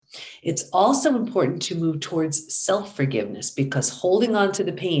It's also important to move towards self-forgiveness because holding on to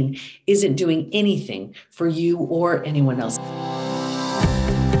the pain isn't doing anything for you or anyone else.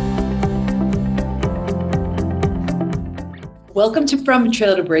 Welcome to From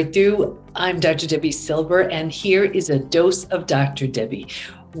Betrayal to Breakthrough. I'm Dr. Debbie Silver, and here is a dose of Dr. Debbie.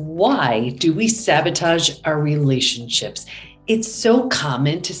 Why do we sabotage our relationships? It's so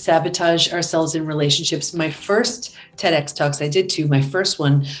common to sabotage ourselves in relationships. My first TEDx talks, I did too. My first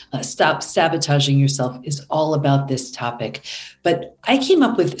one, Stop Sabotaging Yourself, is all about this topic. But I came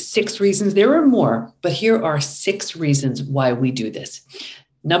up with 6 reasons. There are more, but here are 6 reasons why we do this.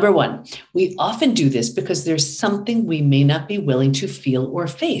 Number 1, we often do this because there's something we may not be willing to feel or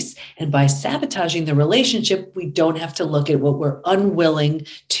face. And by sabotaging the relationship, we don't have to look at what we're unwilling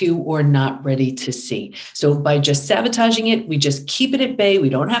to or not ready to see. So by just sabotaging it, we just keep it at bay. We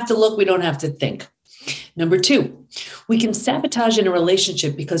don't have to look. We don't have to think. Number 2, we can sabotage in a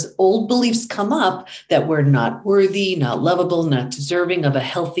relationship because old beliefs come up that we're not worthy, not lovable, not deserving of a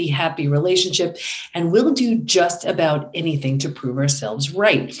healthy, happy relationship, and we'll do just about anything to prove ourselves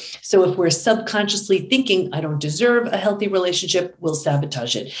right. So if we're subconsciously thinking, I don't deserve a healthy relationship, we'll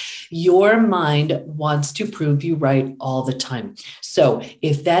sabotage it. Your mind wants to prove you right all the time. So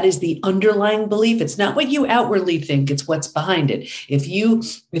if that is the underlying belief, it's not what you outwardly think, it's what's behind it.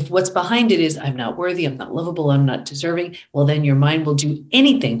 If what's behind it is, I'm not worthy, I'm not lovable, I'm not deserving, well, then your mind will do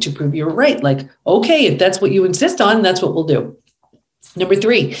anything to prove you're right. Like, okay, if that's what you insist on, that's what we'll do. Number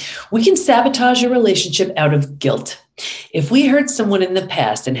 3, we can sabotage a relationship out of guilt. If we hurt someone in the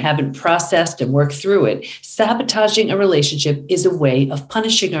past and haven't processed and worked through it, sabotaging a relationship is a way of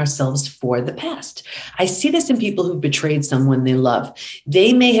punishing ourselves for the past. I see this in people who've betrayed someone they love.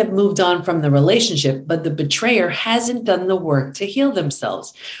 They may have moved on from the relationship, but the betrayer hasn't done the work to heal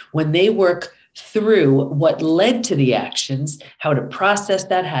themselves. When they work through what led to the actions, how to process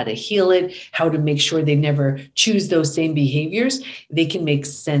that, how to heal it, how to make sure they never choose those same behaviors, they can make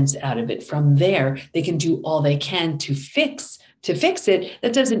sense out of it. From there, they can do all they can to fix it.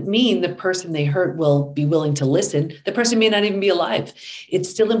 That doesn't mean the person they hurt will be willing to listen. The person may not even be alive. It's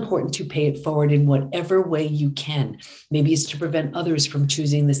still important to pay it forward in whatever way you can. Maybe it's to prevent others from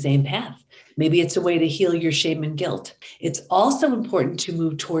choosing the same path. Maybe it's a way to heal your shame and guilt. It's also important to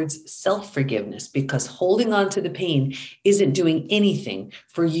move towards self-forgiveness because holding on to the pain isn't doing anything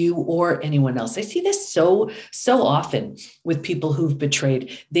for you or anyone else. I see this so often with people who've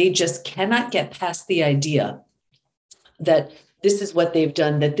betrayed. They just cannot get past the idea that this is what they've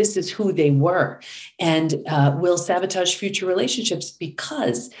done, that this is who they were, and will sabotage future relationships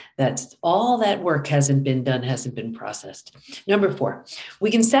because that's all that work hasn't been done, hasn't been processed. Number 4, we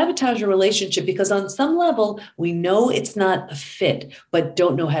can sabotage a relationship because on some level, we know it's not a fit, but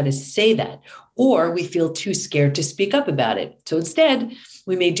don't know how to say that, or we feel too scared to speak up about it. So instead,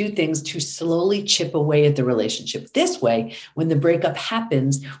 we may do things to slowly chip away at the relationship. This way, when the breakup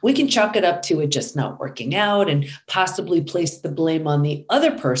happens, we can chalk it up to it just not working out and possibly place the blame on the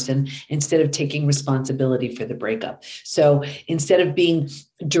other person instead of taking responsibility for the breakup. So instead of being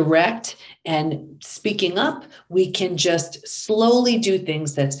direct and speaking up, we can just slowly do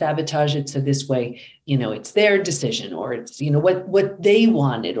things that sabotage it. So this way, it's their decision, or it's, what they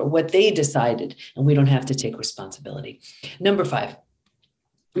wanted or what they decided, and we don't have to take responsibility. Number 5,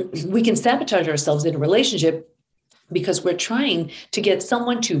 we can sabotage ourselves in a relationship because we're trying to get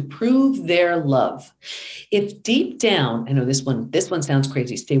someone to prove their love. If deep down, I know this one sounds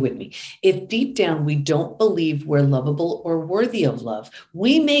crazy, stay with me. If deep down we don't believe we're lovable or worthy of love,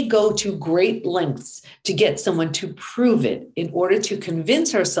 we may go to great lengths to get someone to prove it in order to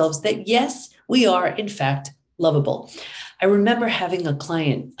convince ourselves that yes, we are in fact lovable. I remember having a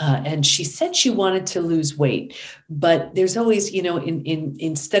client and she said she wanted to lose weight, but there's always,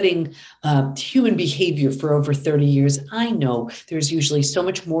 in studying human behavior for over 30 years, I know there's usually so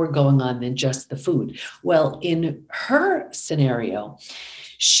much more going on than just the food. Well, in her scenario,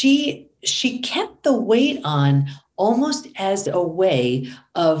 she kept the weight on almost as a way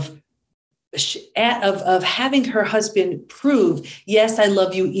of having her husband prove, yes, I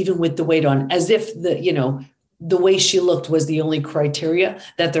love you, even with the weight on, as if the way she looked was the only criteria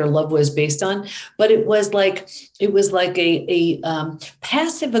that their love was based on. But it was like a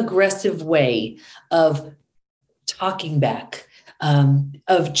passive aggressive way of talking back,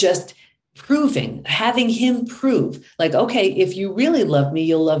 of just having him prove, like, okay, if you really love me,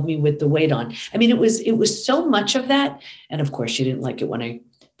 you'll love me with the weight on. I mean, it was so much of that. And of course, she didn't like it when I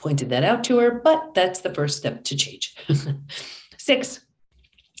pointed that out to her, but that's the first step to change. 6,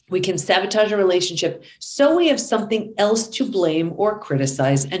 We can sabotage a relationship so we have something else to blame or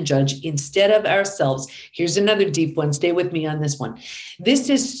criticize and judge instead of ourselves. Here's another deep one. Stay with me on this one. This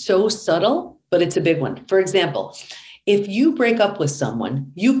is so subtle, but it's a big one. For example, if you break up with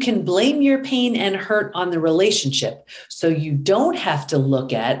someone, you can blame your pain and hurt on the relationship, so you don't have to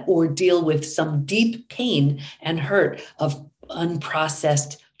look at or deal with some deep pain and hurt of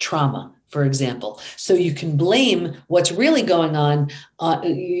unprocessed trauma, for example. So you can blame what's really going on.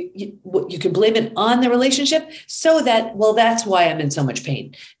 You can blame it on the relationship so that, well, that's why I'm in so much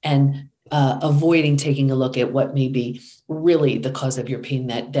pain, and avoiding taking a look at what may be really the cause of your pain,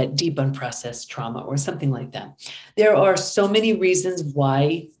 that deep unprocessed trauma or something like that. There are so many reasons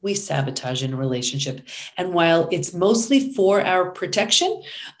why we sabotage in a relationship. And while it's mostly for our protection,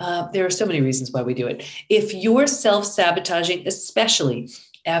 there are so many reasons why we do it. If you're self-sabotaging, especially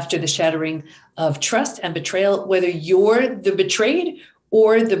after the shattering of trust and betrayal, whether you're the betrayed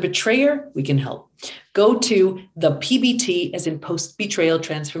or the betrayer, we can help. Go to the PBT, as in post-betrayal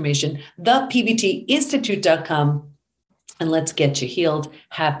transformation, thepbtinstitute.com, and let's get you healed,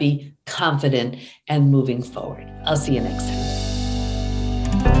 happy, confident, and moving forward. I'll see you next time.